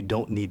if you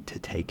don't need to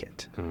take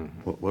it.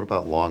 What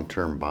about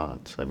long-term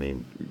bonds? I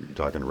mean, you're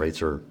talking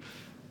rates are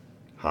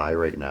high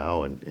right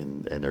now,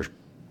 and there's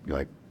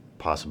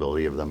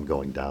possibility of them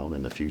going down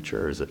in the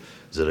future. Is it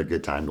a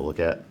good time to look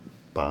at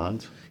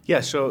bonds? Yeah,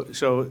 so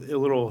a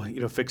little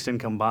fixed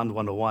income bond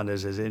 101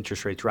 is as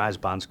interest rates rise,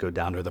 bonds go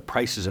down, or the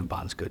prices of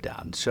bonds go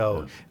down.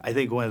 So I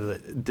think one of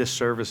the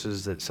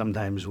disservices that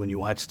sometimes when you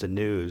watch the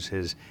news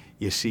is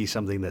you see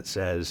something that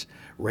says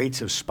rates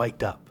have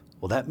spiked up.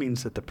 Well, that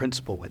means that the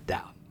principal went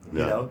down.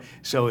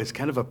 So it's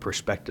kind of a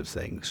perspective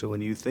thing. So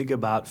when you think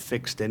about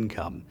fixed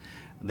income,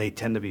 they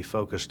tend to be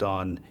focused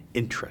on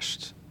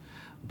interest,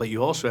 but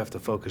you also have to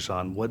focus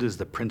on what is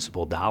the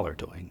principal dollar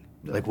doing.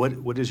 Like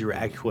what is your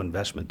actual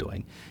investment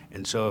doing?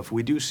 And so if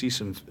we do see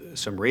some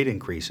rate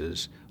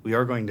increases, we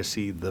are going to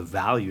see the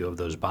value of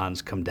those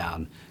bonds come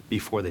down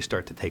before they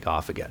start to take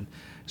off again.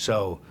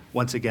 So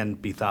once again,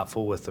 be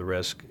thoughtful with the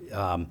risk.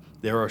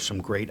 There are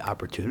some great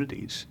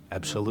opportunities,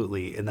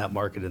 absolutely, in that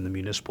market, in the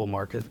municipal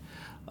market.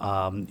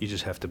 You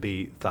just have to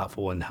be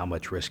thoughtful in how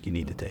much risk you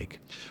need to take.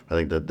 I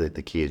think that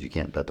the key is you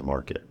can't bet the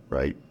market,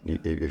 right?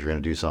 If you're going to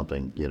do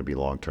something, you got to be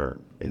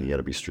long-term, and you got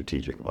to be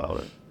strategic about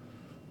it.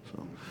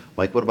 So,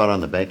 Mike, what about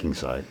on the banking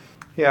side?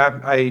 Yeah,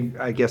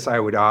 I guess I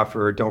would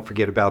offer, don't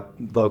forget about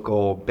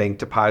local bank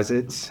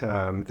deposits.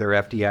 They're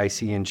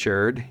FDIC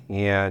insured,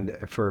 and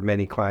for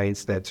many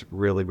clients, that's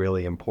really,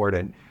 really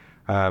important.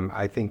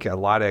 I think a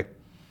lot of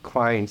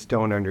clients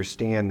don't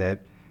understand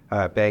that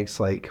banks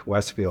like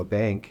Westfield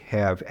Bank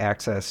have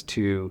access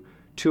to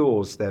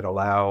tools that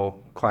allow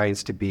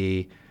clients to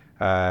be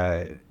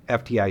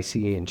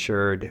FDIC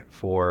insured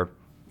for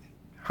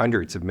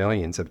hundreds of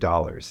millions of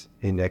dollars,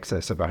 in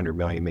excess of 100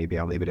 million. Maybe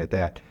I'll leave it at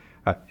that.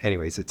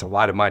 Anyways, it's a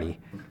lot of money,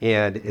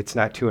 and it's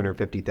not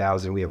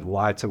 250,000. We have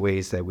lots of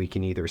ways that we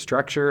can either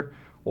structure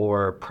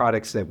or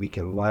products that we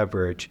can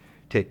leverage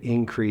to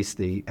increase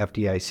the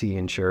FDIC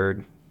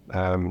insured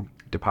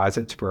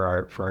deposits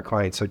for our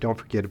clients. So don't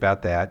forget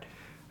about that.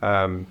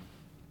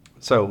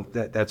 So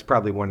that's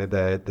probably one of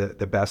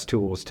the best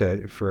tools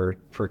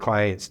for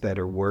clients that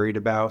are worried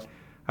about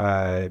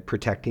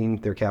protecting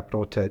their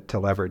capital to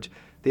leverage.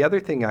 The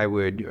other thing I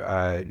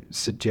would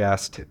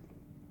suggest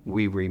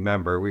we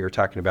remember, we were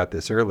talking about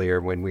this earlier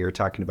when we were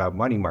talking about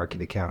money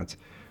market accounts.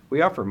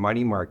 We offer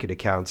money market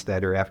accounts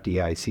that are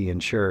FDIC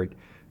insured.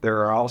 There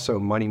are also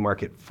money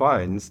market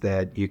funds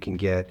that you can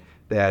get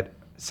that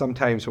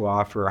sometimes will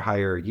offer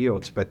higher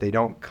yields, but they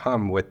don't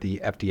come with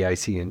the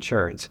FDIC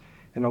insurance.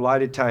 And a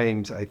lot of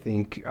times I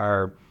think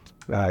our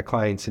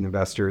clients and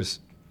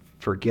investors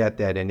forget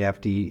that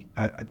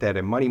that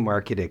a money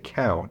market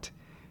account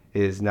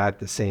is not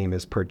the same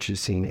as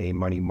purchasing a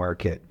money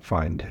market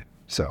fund.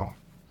 So,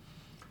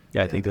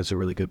 yeah, I think that's a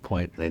really good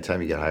point.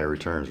 Anytime you get higher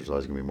returns, there's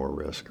always going to be more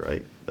risk,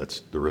 right?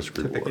 That's the risk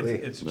reward.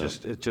 It's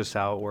just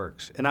how it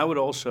works. And I would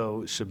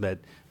also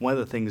submit one of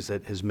the things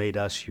that has made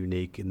us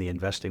unique in the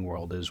investing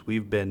world is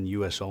we've been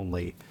U.S.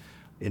 only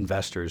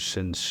investors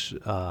since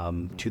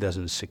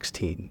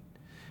 2016.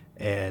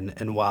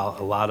 And while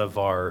a lot of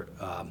our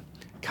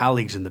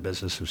colleagues in the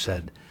business have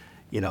said,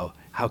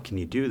 how can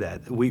you do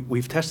that?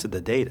 We've tested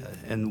the data.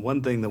 And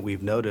one thing that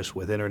we've noticed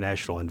with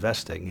international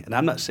investing, and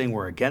I'm not saying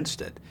we're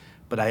against it,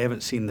 but I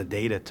haven't seen the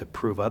data to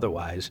prove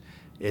otherwise,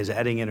 is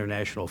adding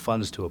international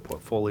funds to a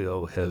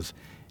portfolio have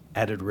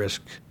added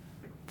risk,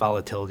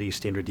 volatility,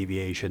 standard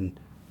deviation,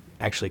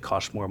 actually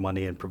cost more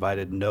money and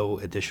provided no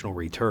additional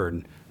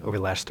return over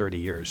the last 30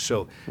 years.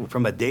 So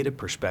from a data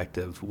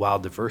perspective, while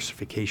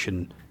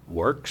diversification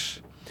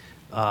works,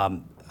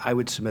 I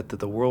would submit that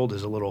the world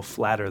is a little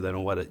flatter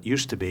than what it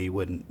used to be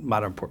when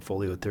modern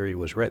portfolio theory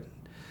was written.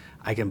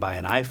 I can buy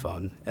an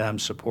iPhone and I'm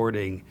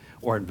supporting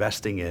or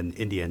investing in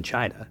India and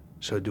China.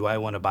 So do I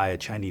want to buy a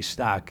Chinese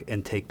stock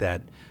and take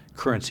that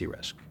currency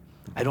risk?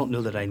 I don't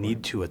know that I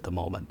need to at the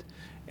moment.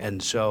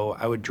 And so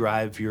I would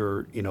drive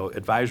your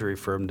advisory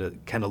firm to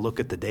kind of look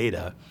at the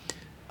data.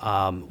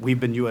 We've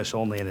been U.S.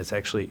 only, and it's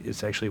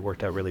actually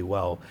worked out really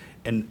well.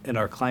 And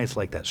our clients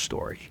like that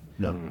story.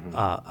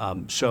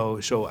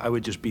 So I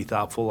would just be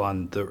thoughtful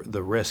on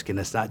the risk, and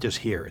it's not just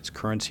here. It's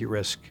currency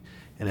risk,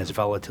 and it's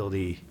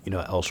volatility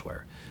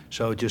elsewhere.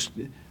 So just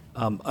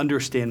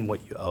understand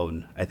what you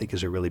own, I think,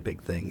 is a really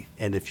big thing.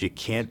 And if you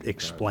can't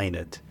explain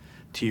it,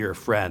 to your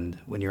friend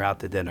when you're out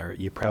to dinner,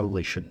 you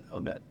probably shouldn't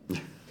own it.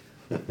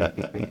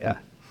 Yeah.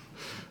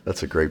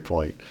 That's a great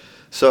point.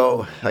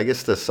 So I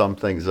guess to sum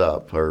things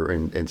up, or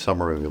in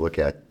summary, when we look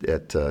at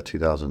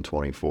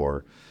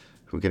 2024,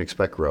 we can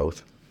expect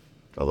growth,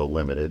 although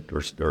limited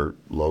or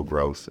low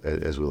growth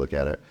as we look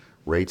at it.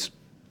 Rates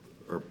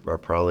are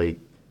probably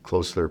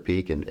close to their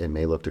peak and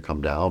may look to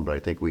come down, but I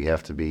think we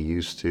have to be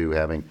used to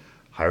having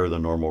higher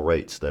than normal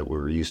rates that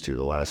we're used to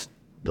the last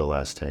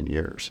 10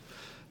 years.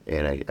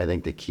 And I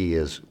think the key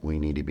is we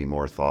need to be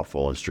more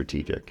thoughtful and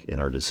strategic in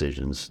our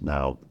decisions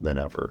now than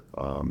ever,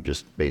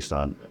 just based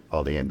on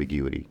all the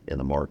ambiguity in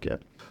the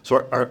market.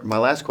 So my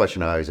last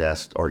question I always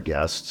ask our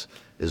guests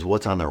is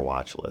what's on their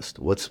watch list?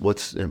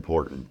 What's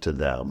important to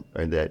them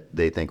and that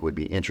they think would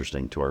be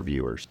interesting to our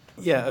viewers?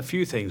 Yeah, a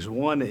few things.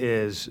 One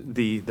is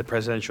the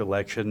presidential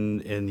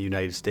election in the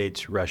United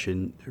States,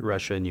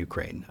 Russia and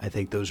Ukraine. I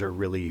think those are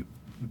really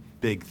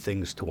big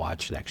things to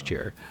watch next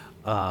year.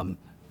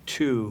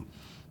 Two,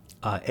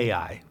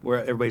 AI,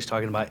 where everybody's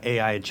talking about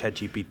AI and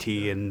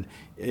ChatGPT and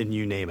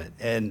you name it.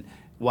 And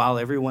while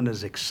everyone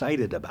is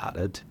excited about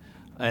it,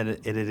 and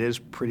it is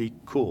pretty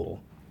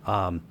cool,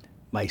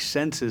 my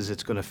sense is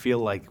it's going to feel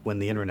like when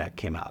the internet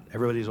came out.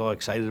 Everybody's all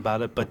excited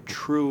about it, but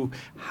true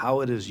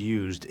how it is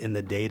used in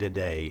the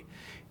day-to-day,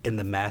 in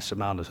the mass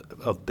amounts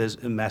of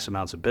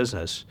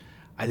business,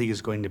 I think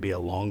is going to be a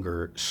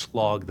longer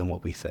slog than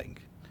what we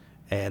think.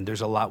 And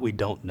there's a lot we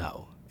don't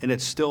know. And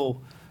it's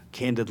still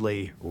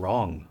candidly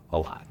wrong a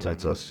lot.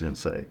 That's us to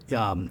say.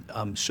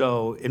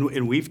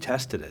 And we've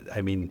tested it.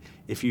 I mean,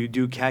 if you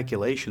do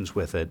calculations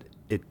with it,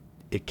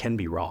 it can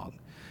be wrong.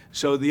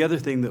 So the other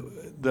thing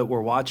that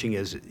we're watching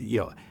is,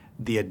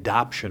 the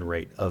adoption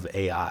rate of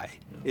AI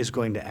is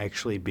going to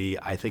actually be,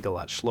 I think, a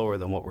lot slower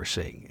than what we're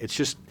seeing. It's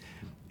just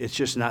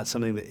not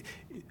something that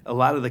a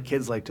lot of the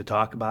kids like to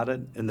talk about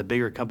it, and the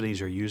bigger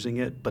companies are using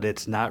it, but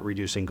it's not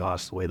reducing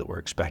costs the way that we're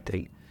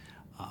expecting.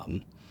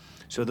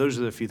 So those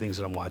are the few things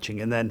that I'm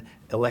watching. And then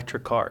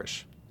electric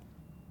cars.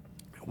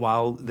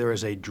 While there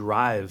is a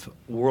drive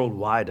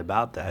worldwide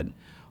about that,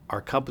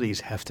 our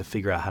companies have to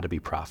figure out how to be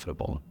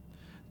profitable.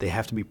 They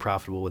have to be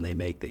profitable when they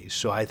make these.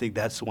 So I think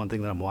that's the one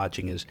thing that I'm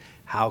watching is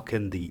how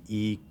can the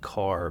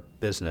e-car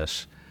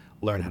business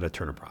learn how to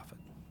turn a profit?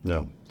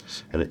 No.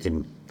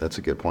 And that's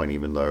a good point.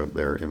 Even though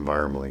they're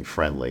environmentally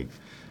friendly,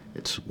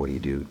 it's what do you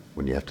do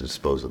when you have to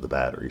dispose of the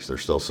batteries?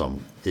 There's still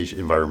some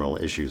environmental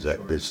issues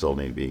that they still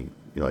need to be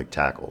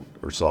tackled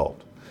or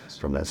solved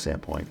from that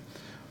standpoint.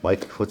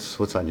 Mike,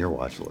 what's on your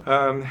watch list?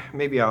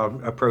 Maybe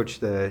I'll approach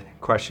the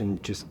question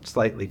just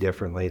slightly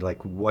differently.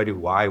 Like, what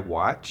do I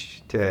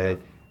watch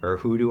or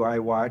who do I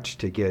watch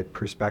to get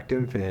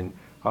perspective, and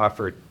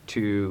offer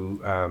two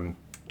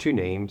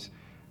names.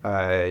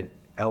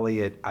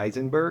 Elliot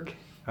Eisenberg.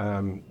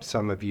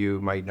 Some of you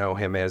might know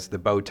him as the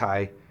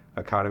Bowtie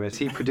Economist.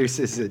 He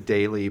produces a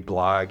daily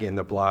blog, and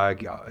the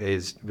blog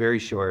is very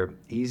short,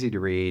 easy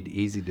to read,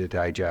 easy to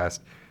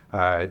digest.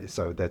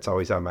 So that's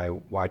always on my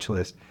watch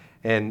list.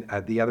 And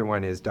the other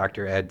one is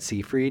Dr. Ed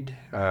Seefried,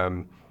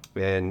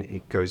 and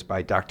it goes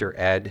by Dr.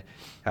 Ed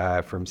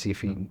from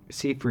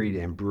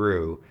Seefried and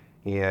Brew.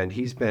 And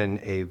he's been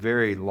a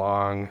very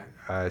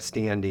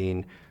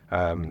long-standing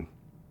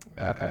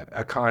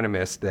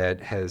economist that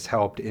has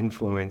helped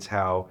influence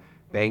how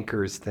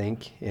bankers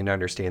think and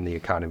understand the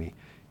economy.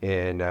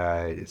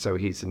 And so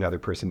he's another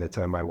person that's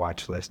on my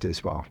watch list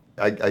as well.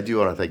 I do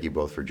want to thank you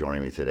both for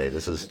joining me today.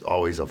 This is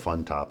always a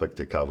fun topic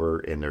to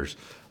cover, and there's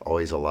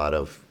always a lot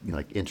of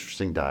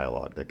interesting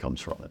dialogue that comes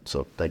from it.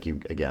 So thank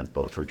you again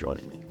both for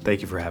joining me.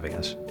 Thank you for having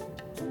us.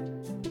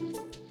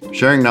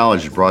 Sharing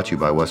Knowledge is brought to you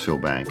by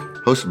Westfield Bank,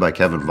 hosted by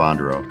Kevin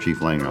Vondero,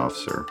 Chief Lending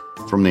Officer.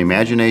 From the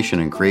imagination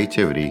and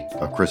creativity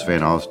of Chris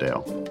Van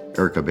Osdale,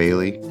 Erica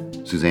Bailey,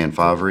 Suzanne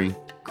Favre,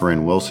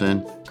 Corinne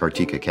Wilson,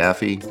 Kartika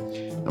Caffey,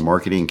 the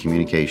Marketing and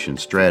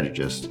Communications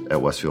Strategist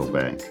at Westfield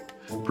Bank.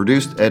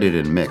 Produced,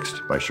 edited, and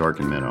mixed by Shark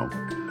and Minnow.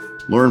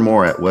 Learn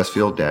more at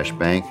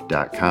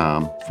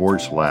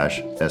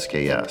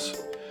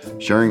westfield-bank.com/SKS.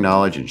 Sharing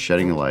knowledge and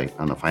shedding light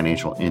on the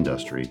financial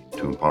industry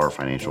to empower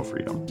financial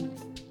freedom.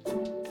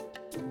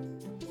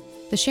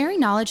 The Sharing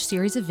Knowledge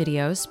series of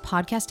videos,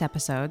 podcast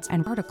episodes,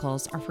 and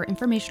articles are for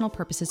informational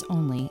purposes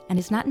only and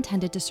is not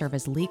intended to serve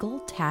as legal,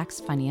 tax,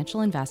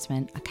 financial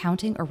investment,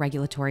 accounting, or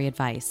regulatory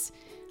advice.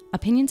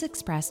 Opinions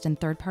expressed and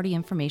third-party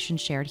information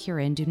shared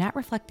herein do not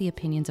reflect the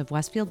opinions of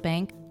Westfield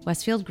Bank,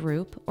 Westfield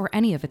Group, or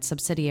any of its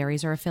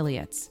subsidiaries or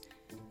affiliates.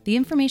 The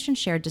information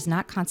shared does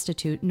not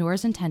constitute nor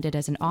is intended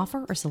as an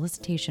offer or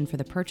solicitation for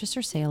the purchase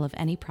or sale of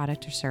any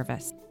product or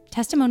service.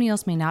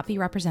 Testimonials may not be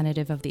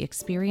representative of the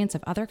experience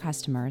of other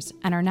customers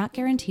and are not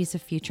guarantees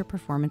of future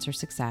performance or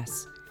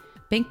success.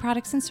 Bank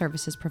products and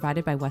services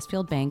provided by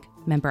Westfield Bank,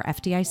 member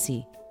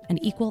FDIC, an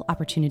equal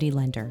opportunity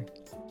lender.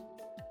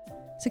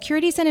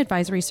 Securities and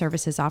advisory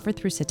services offered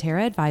through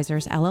Cetera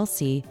Advisors,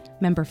 LLC,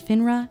 member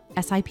FINRA,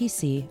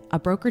 SIPC, a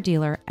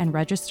broker-dealer, and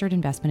registered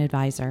investment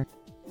advisor.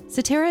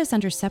 Cetera is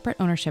under separate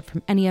ownership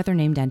from any other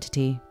named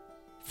entity.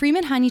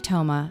 Freeman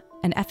Hanitoma,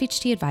 and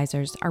FHT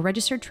Advisors are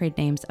registered trade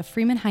names of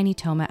Freeman Heine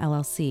Toma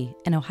LLC,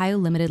 an Ohio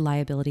limited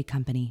liability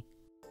company.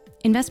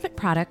 Investment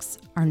products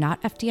are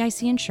not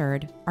FDIC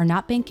insured, are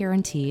not bank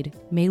guaranteed,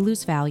 may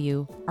lose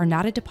value, are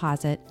not a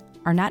deposit,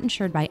 are not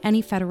insured by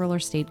any federal or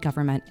state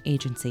government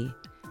agency.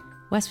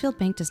 Westfield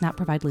Bank does not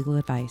provide legal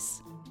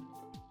advice.